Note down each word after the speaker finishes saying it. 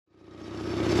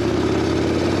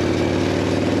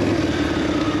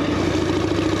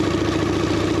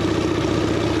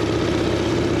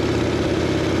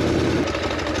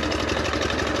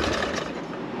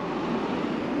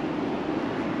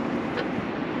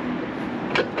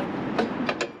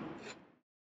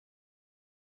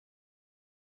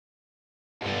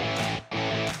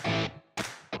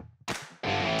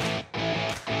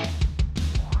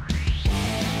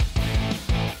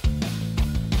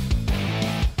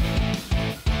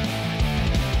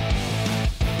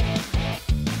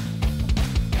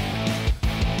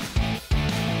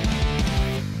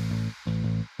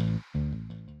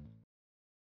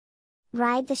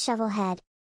Ride the Shovelhead.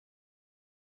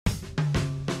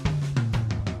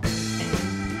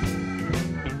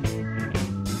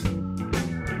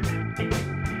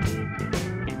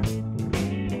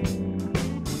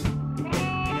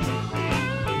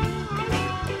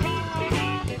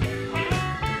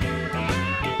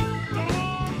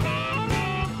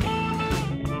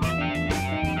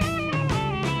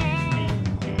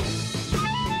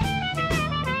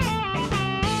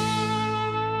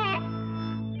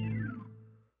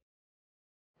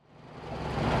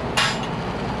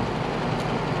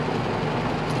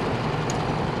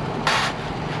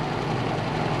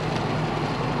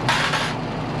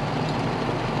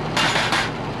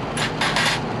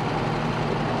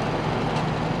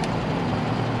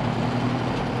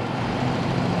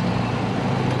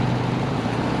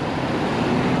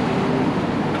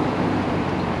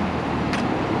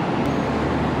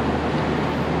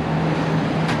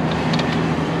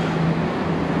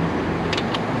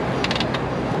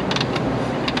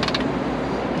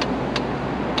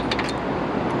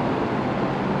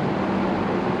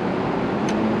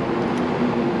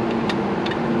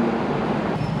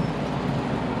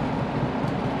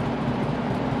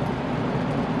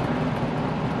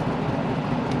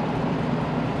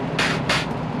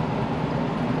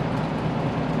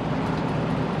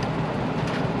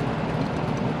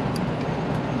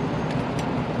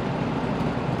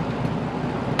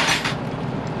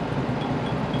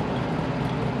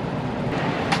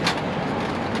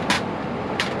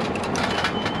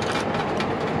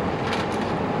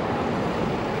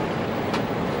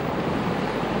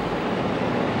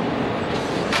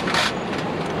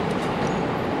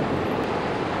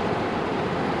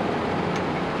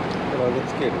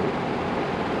 つける？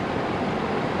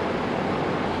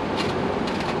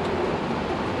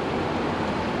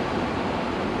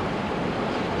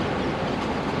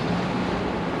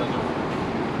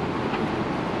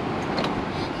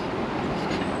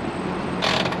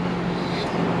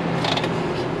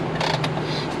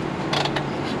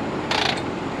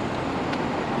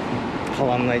変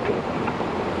わんないってことかな。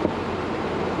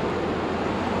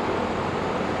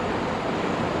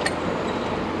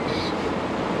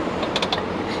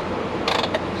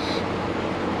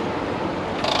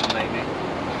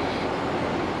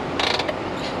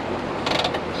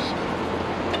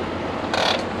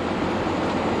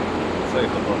そういう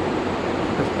こと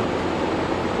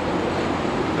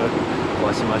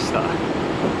壊しました。い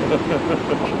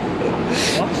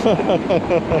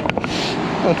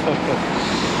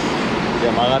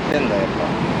や曲がってんだやっ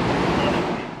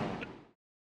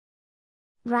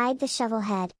ぱ。Ride the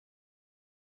Shovelhead.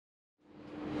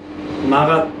 曲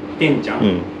がってんじゃん、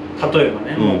例えば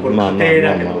ね、もうこれ家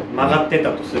庭だけど曲がって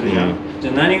たとするじゃん、じ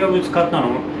ゃあ何がぶつかった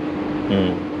の？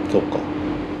そっか。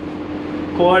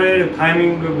壊れるタイミ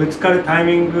ング、ぶつかるタイ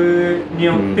ミングに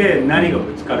よって何が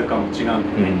ぶつかるかも違うんだよ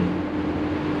ね。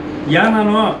嫌な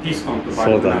のはピストンとバ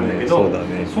ルブなんだけど、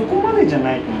そこまでじゃ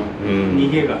ないと思う。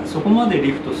逃げがそこまで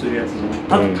リフトするやつじゃない。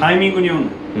ただタイミングによるの。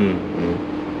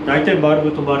大体バル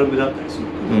ブとバルブだったりする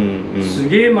けど、す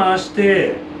げえ回し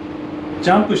て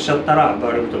ジャンプしちゃったら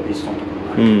バルブとピストンと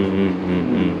かにな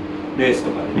る。レース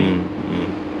とかでね。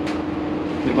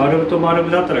でバルブとバルブ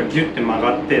だったらギュッて曲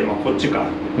がって、まあ、こっちか、オ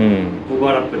ーバ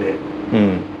ーラップで、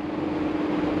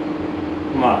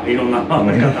まあいろんな曲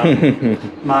がり方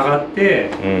曲がっ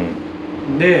て、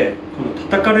でこの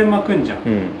叩かれまくんじゃ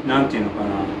ん、なんていうのか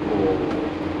な、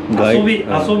こ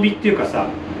う遊びっていうかさ、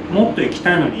もっと行き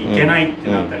たいのに行けないって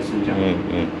なったりするじゃん。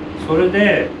それで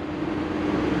例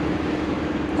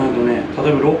え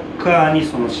ばロッカーに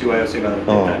そのしわ寄せが出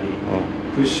たり、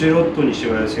プッシュロッドにし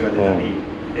わ寄せが出たり、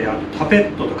あとタペ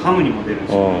ットとカムにも出るんで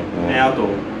すよ。あと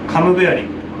カムベアリン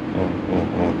グとか、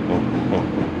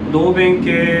導弁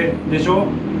系でしょ。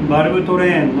バルブトレ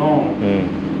ーンの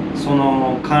そ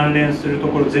の関連すると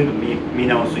ころ全部見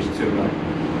直す必要がある。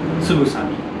つぶさ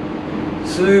に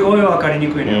すごい分かりに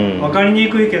くいのよ。分かりに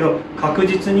くいけど確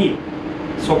実に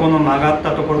そこの曲がっ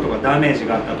たところとかダメージ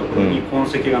があったところに痕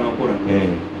跡が残るんで、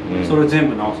それを全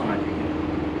部直さないといけない。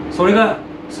それが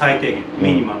最低限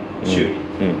ミニマムの修理。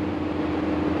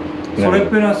それ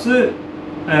プラス、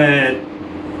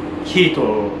ヒー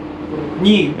ト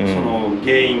にその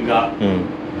原因が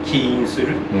起因す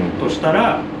るとした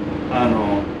ら、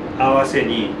合わせ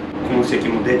に痕跡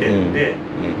も出てるんで、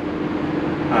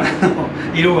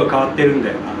色が変わってるん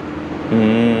だよな。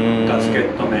ガスケ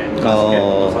ットの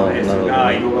さ S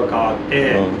が色が変わっ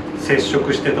て、接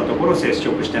触してたところ接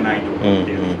触してないところっ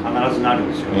ていうのが必ずなるん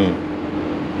ですよ。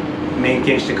面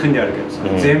検して組んであるけどさ、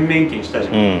全面検したじ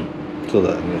ゃん。そう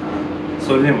だよね。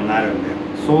それでもなるんだよ。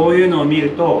そういうのを見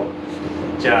ると、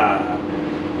じゃあ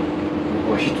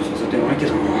こうヒットさせてないけ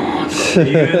どなーっ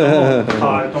ていうのも変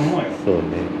わると思うよ。そうね。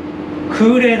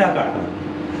空冷だから。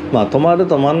まあ止まる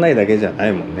止まんないだけじゃな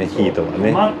いもんね、ヒートが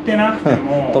ね。止まってなくて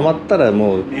も止まったら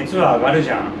もう熱は上がる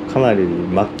じゃん。かなり末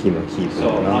期のヒート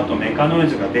そう、だな。あとメカノイ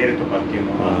ズが出るとかっていう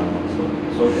のは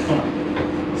そういうことなんだよ。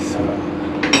だから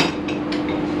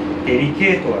デリ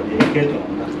ケートはデリケートな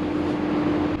んだ。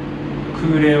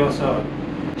空冷はさ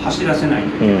走らせない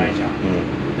といけないじゃ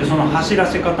ん、でその走ら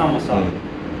せ方もさ、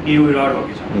いろいろあるわ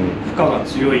けじゃん、負荷が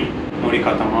強い乗り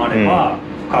方もあれば、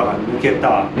負荷が抜け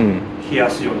た、冷や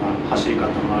すような走り方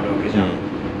もあるわけじゃん、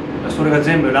それが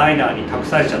全部ライダーに託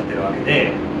されちゃってるわけ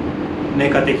で、メ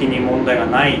カ的に問題が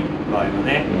ない場合は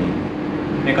ね、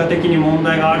メカ的に問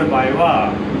題がある場合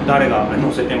は誰が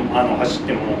乗せても走っ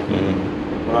ても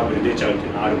トラブル出ちゃうってい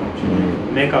うのはあるかもしれないけ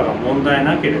ど、メカが問題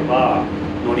なければ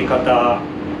乗り方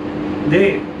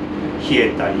で冷え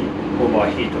たりオーバ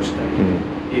ーヒートした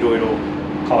り、いろいろ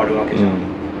変わるわけじゃん、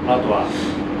あとは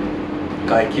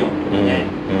外気温とかね、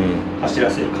走ら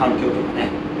せる環境とかね、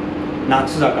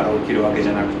夏だから起きるわけじ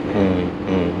ゃなくて、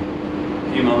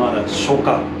今まだ初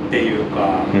夏っていう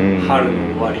か、春の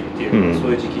終わりっていうか、そ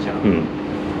ういう時期じゃん、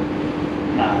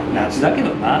まあ夏だけど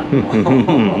な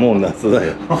もう夏だ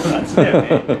よ。もう夏だよ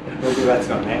ね6月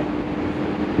はね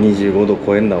25度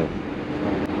超えんだもん。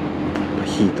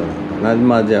ヒートなんだな。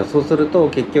まあじゃあそうすると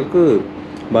結局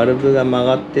バルブが曲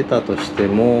がってたとして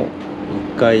も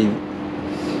一回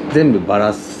全部ば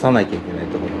らさなきゃいけない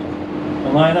ところ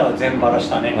か。この間は全バラし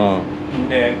たね、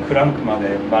でクランクま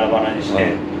でバラバラにし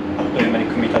て、あっという間に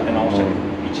組み立て直したけど、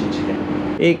1日で。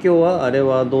影響はあれ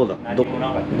はどうだった？何も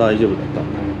なかった。大丈夫だった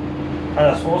んだ。た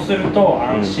だそうすると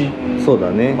安心、そう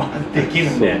だね、でき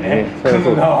るんだよね、組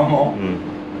む側も、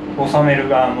収める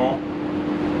側も。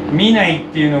見ないっ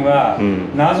ていうのが、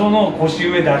謎の腰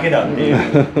上だけだっていう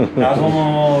謎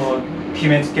の決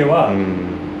めつけは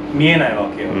見えないわ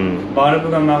けよ、バルブ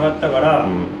が曲がったから、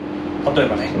例え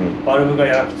ばね、バルブが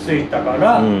焼き付いたか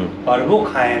ら、バルブを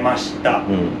変えました、っ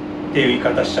ていう言い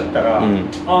方しちゃったら、あ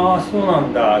あそうな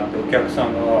んだってお客さ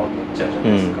んが思っちゃうじゃな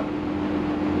いですか、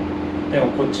でも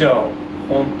こっちは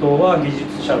本当は技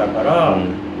術者だから、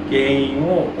原因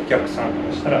をお客さんか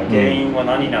らしたら、原因は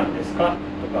何なんですか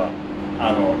とか、治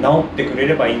ってくれ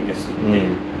ればいいんですって、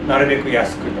なるべく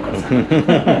安くとかさな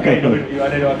んかいろいろ言わ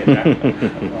れるわけじゃん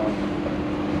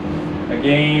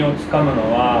原因をつかむ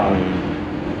のは、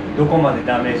どこまで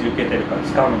ダメージ受けてるか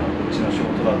つかむのはこっちの仕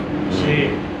事だと思うし、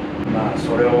まあ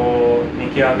それを見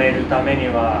極めるために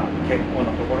は結構な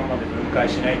ところまで分解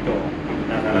しないと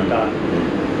なかなか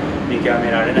見極め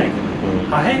られないけど、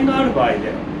破片がある場合だよ、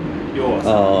要は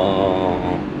さ。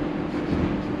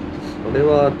それ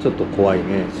はちょっと怖い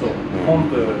ね。そう、ポン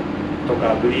プと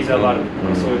かブリーザーバルブと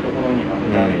か、そういうところにま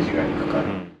でダメージがいくから、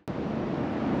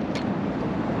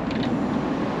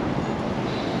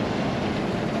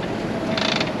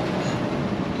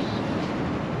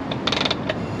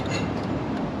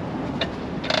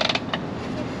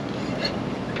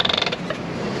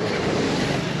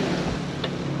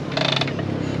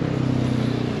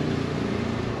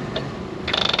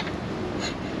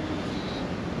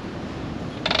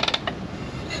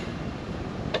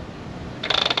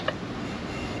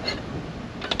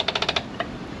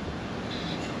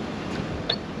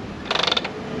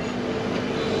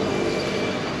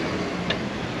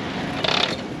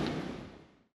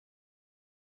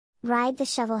Ride the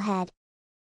Shovelhead.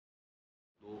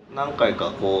 何回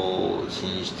か更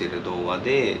新してる動画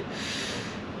で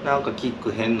なんかキッ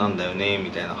ク変なんだよね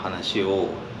みたいな話を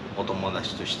お友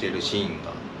達としてるシーン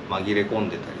が紛れ込ん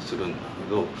でたりするんだ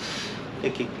けど、で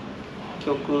結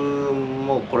局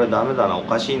もうこれダメだな、お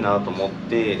かしいなと思っ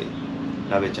て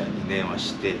ラベちゃんに電話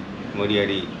して無理や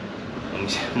りお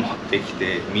店持ってき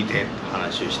て見てって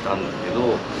話をしたんだけ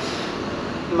ど、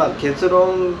まあ結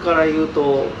論から言う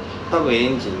と多分エ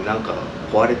ンジンなんか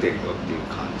壊れてるよっていう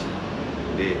感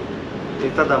じで、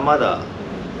ただまだ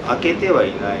開けては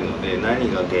いないので何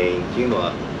が原因っていうの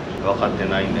は分かって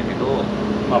ないんだけど、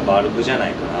まあバルブじゃな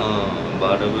いかな、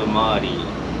バルブ周り、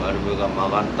バルブが曲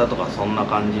がったとかそんな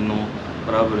感じの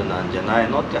トラブルなんじゃない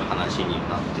のって話に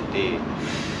なって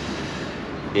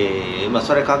て、まあ、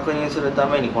それ確認するた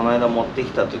めにこの間持って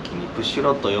きた時にプッシュ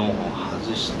ロッド4本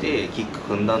外してキック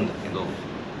踏んだんだけど、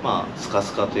まあスカ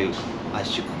スカというか圧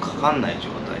縮かかんない状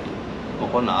態、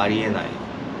こんなんありえないんだ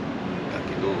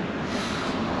け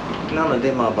ど、なの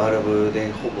でまあバルブ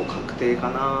でほぼ確定か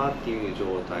なっていう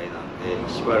状態なん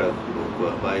で、しばらく僕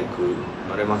はバイク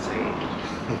乗れませんっ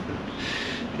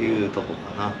ていうとこ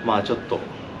かな。まあちょっと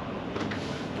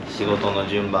仕事の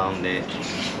順番で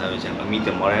なべちゃんが見て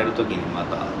もらえる時にま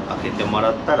た開けても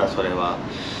らったら、それは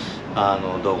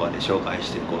動画で紹介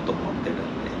していこうと思ってるんで、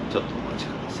ちょっとお待ちく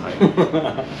さい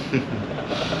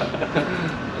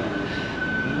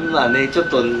まあね、ちょっ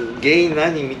と原因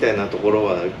何みたいなところ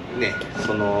はね、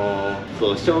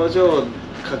そう症状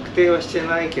確定はして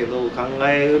ないけど考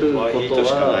えうること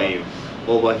は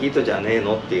オーバーヒートじゃねえ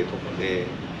のっていうところで、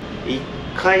1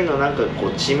回のなんかこう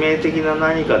致命的な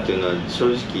何かっていうのは正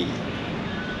直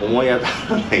思い当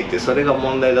たらないって、それが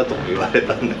問題だとも言われ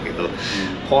たんだけど、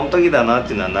この時だなっ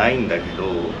ていうのはないんだけど、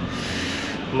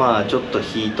まあちょっと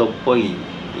ヒートっぽい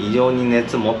異常に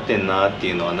熱持ってんなって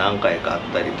いうのは何回かあっ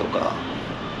たりとか。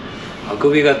あ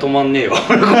くびが止まんねえよ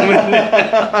ごめんね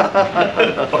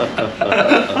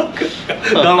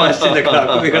我慢してんだか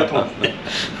らあくびが止まんね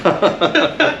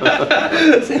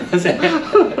えすいません、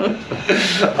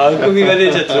あくびが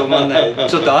出ちゃって止まんない。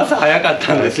ちょっと朝早かっ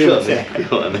たんですよね今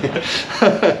日はね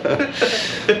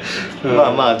ま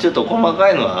あまあちょっと細か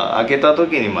いのは開けた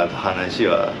時にまた話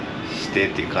はして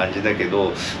っていう感じだけ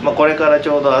ど、まあ、これからち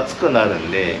ょうど暑くなるん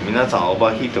で皆さんオー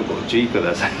バーヒートご注意く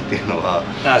ださいっていうのは、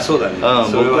そうだね、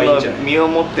僕の身を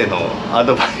もってのア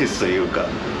ドバイスというか、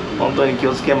本当に気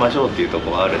をつけましょうっていうと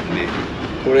ころがあるんで、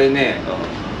これね、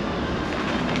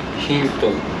ヒント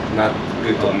になる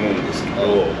と思うんですけ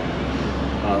ど、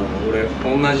俺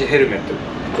同じヘルメット、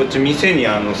こっち店に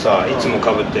さ、いつも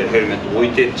かぶってるヘルメット置い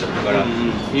てっちゃったから、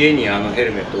家にヘ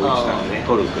ルメット置いてたのね。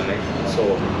トルクね。そう、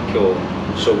今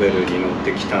日ショベルに乗っ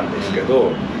てきたんですけ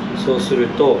ど、そうする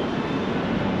と、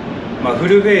まあ、フ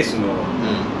ルフェイスの、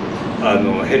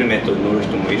ヘルメットに乗る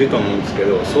人もいると思うんですけ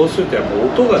ど、そうするとやっ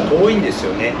ぱ音が遠いんです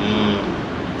よね。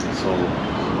そ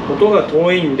う、音が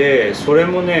遠いんで、それ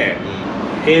もね、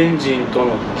エンジンと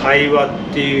の対話っ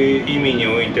ていう意味に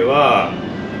おいては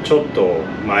ちょっと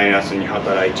マイナスに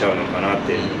働いちゃうのかなっ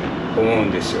て思う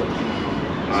んですよ。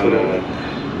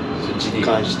実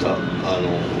感した、ハ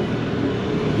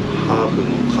ーフの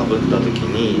かぶった時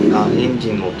にエン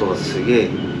ジンの音がすげえ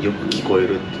よく聞こえ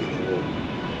るっていうのを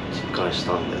実感し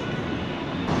たんだよね。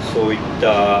そういっ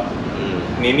た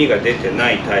耳が出て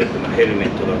ないタイプのヘルメッ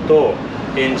トだと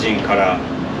エンジンから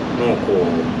のこ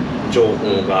う情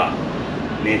報が、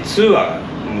熱は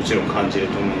もちろん感じる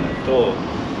と思うんだけど、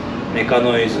メカ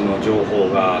ノイズの情報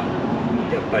が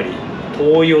やっぱり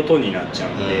遠い音になっちゃう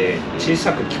んで、小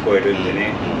さく聞こえるんで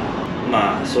ね、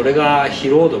まあそれが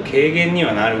疲労度軽減に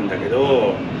はなるんだけ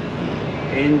ど、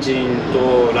エンジン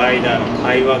とライダーの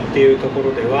対話っていうとこ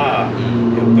ろでは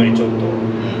やっぱりちょっと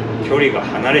距離が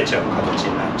離れちゃう形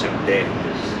になっちゃうんで、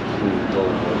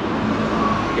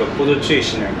よっぽど注意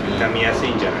しないと傷みやす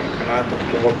いんじゃないかなと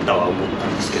思った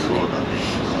んですけどね。そうだね、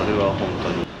それは本当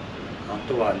に。あ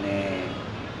とはね、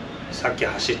さっき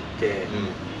走って、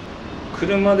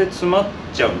車で詰まっ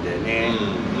ちゃうんだよね。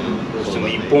どうしても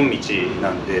一本道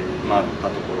なんで、回った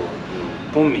ところ、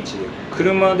一本道で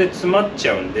車で詰まっち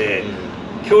ゃうんで、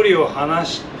距離を離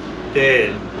して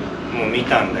も見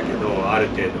たんだけど、ある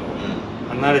程度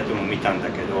離れても見たんだ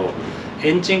けど、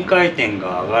エンジン回転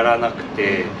が上がらなく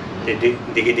て、でゲって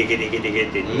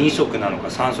2速なのか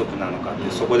3速なのかっ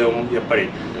てそこでやっぱり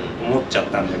思っちゃっ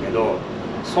たんだけど、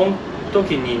その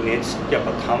時に熱ってやっ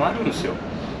ぱたまるんですよ。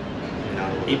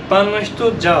一般の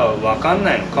人じゃ分かん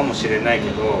ないのかもしれないけ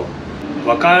ど、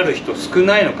分かる人少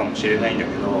ないのかもしれないんだけ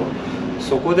ど、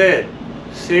そこで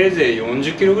せいぜい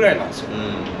40キロぐらいなんですよ。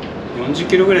40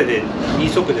キロぐらいで2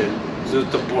速でずっ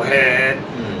とボヘ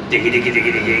ーデキっ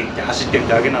て走ってる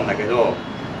だけなんだけど、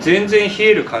全然冷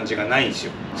える感じがないんです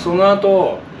よ。その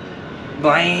後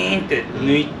バイーンって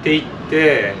抜いていっ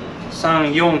て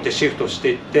3、4ってシフトし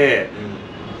ていって、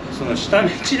その下道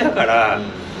だから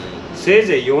せい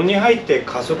ぜい4に入って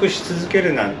加速し続け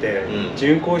るなんて、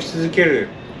巡航し続ける、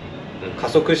加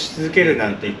速し続けるな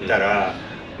んて言ったら、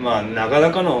まあなかな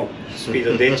かのスピー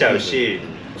ド出ちゃうし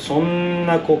そん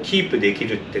なこうキープでき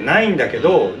るってないんだけ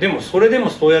ど、でもそれでも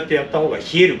そうやってやった方が冷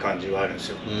える感じはあるんです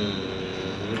よ。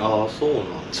ああ、そうなんだ。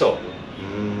そ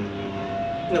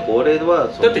う。なんか俺は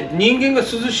だって人間が涼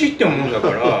しいって思うんだか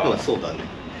らまあそうだね。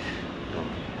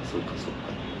そうかそ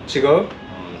うか。違う？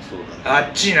あ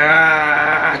っち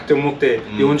なーって思って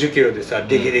40キロでさ、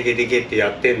デケって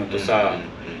やってんのとさ、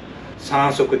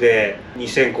3速で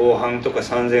2000後半とか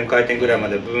3000回転ぐらいま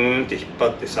でブーンって引っ張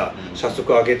ってさ、車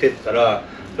速上げてったら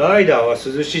ライダーは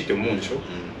涼しいって思うでしょ。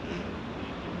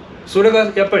それが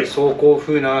やっぱり走行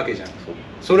風なわけじゃん。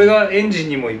それがエンジン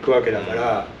にも行くわけだか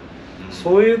ら、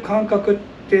そういう感覚っ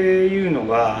ていうの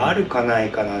があるかな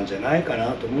いかなんじゃないか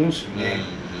なと思うんですよね。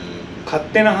勝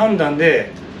手な判断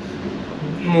で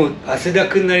もう汗だ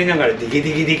くになりながらデケ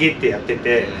ってやって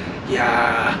て、い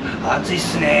やー暑いっ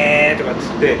すねーとかっ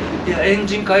つって、いやエン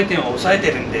ジン回転を抑え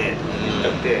てるんでだ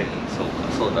って、そう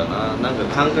かそうだな。なんか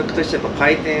感覚としてやっぱ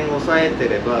回転を抑えて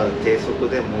れば低速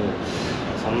でも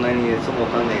そんなに熱持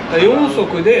たねえ4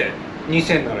速で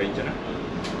2000ならいいんじゃない？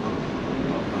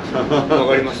わ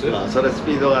かります？まあそれス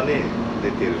ピードがね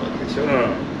出てるわけでしょ、だか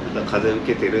ら風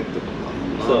受けてるってことだも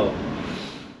んな。そ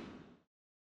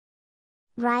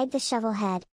う。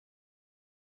ridetheshovelhead。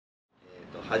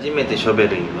初めてショベ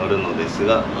ルに乗るのです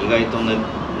が、意外とネ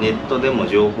ットでも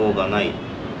情報がない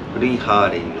古いハ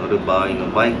ーレーに乗る場合の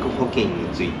バイク保険に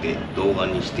ついて動画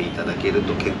にしていただける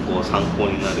と結構参考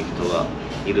になる人が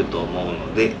いると思う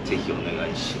ので、ぜひお願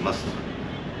いします。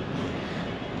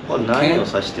これ何を指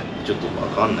してるのかちょっと分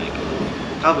かんないけど、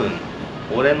多分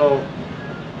俺の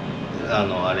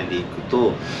あれでいく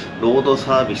とロード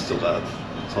サービスとか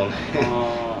その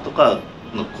とか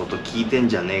のこと聞いてん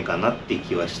じゃねえかなって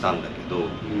気はしたんだけど、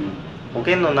保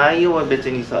険の内容は別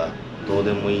にさどう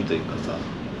でもいいというかさ、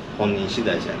本人次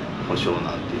第じゃない、保証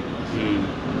なんていうか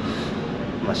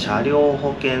さ、まあ、車両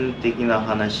保険的な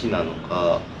話なの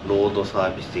かロードサ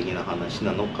ービス的な話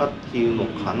なのかっていうの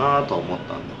かなとは思っ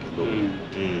たんだけど、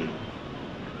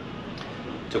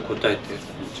じゃあ答えて。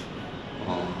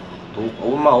どうか、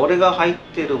まあ俺が入っ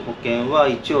てる保険は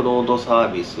一応ロードサ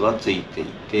ービスはついてい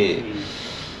て、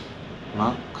マ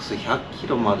ックス100キ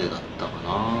ロまでだったか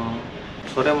な。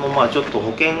それもまあちょっと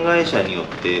保険会社によっ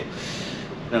て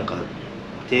なんか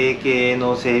提携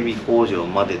の整備工場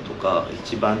までとか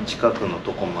一番近くの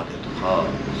とこまでとか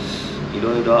い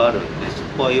ろいろあるんで、そ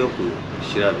こはよく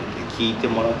調べて聞いて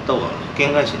もらった方が、保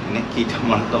険会社にね聞いて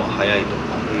もらった方が早いと思う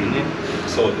んだよね。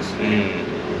そうですね。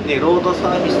でロード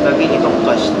サービスだけに特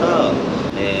化した、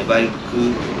バイ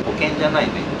ク保険じゃない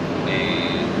ね、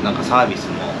なんかサービス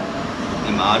も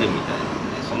今あるみたいなん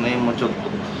で、その辺もちょっと、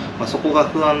まあ、そこが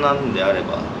不安なんであれ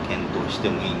ば検討して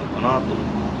もいいのかなと思う。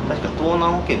確か盗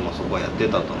難保険もそこはやって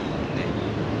たと思うんで、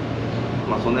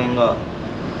まあその辺が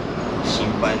心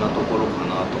配なところか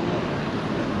なと思う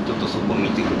ので、ちょっとそこ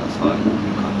見てくださいってい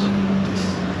う感じ。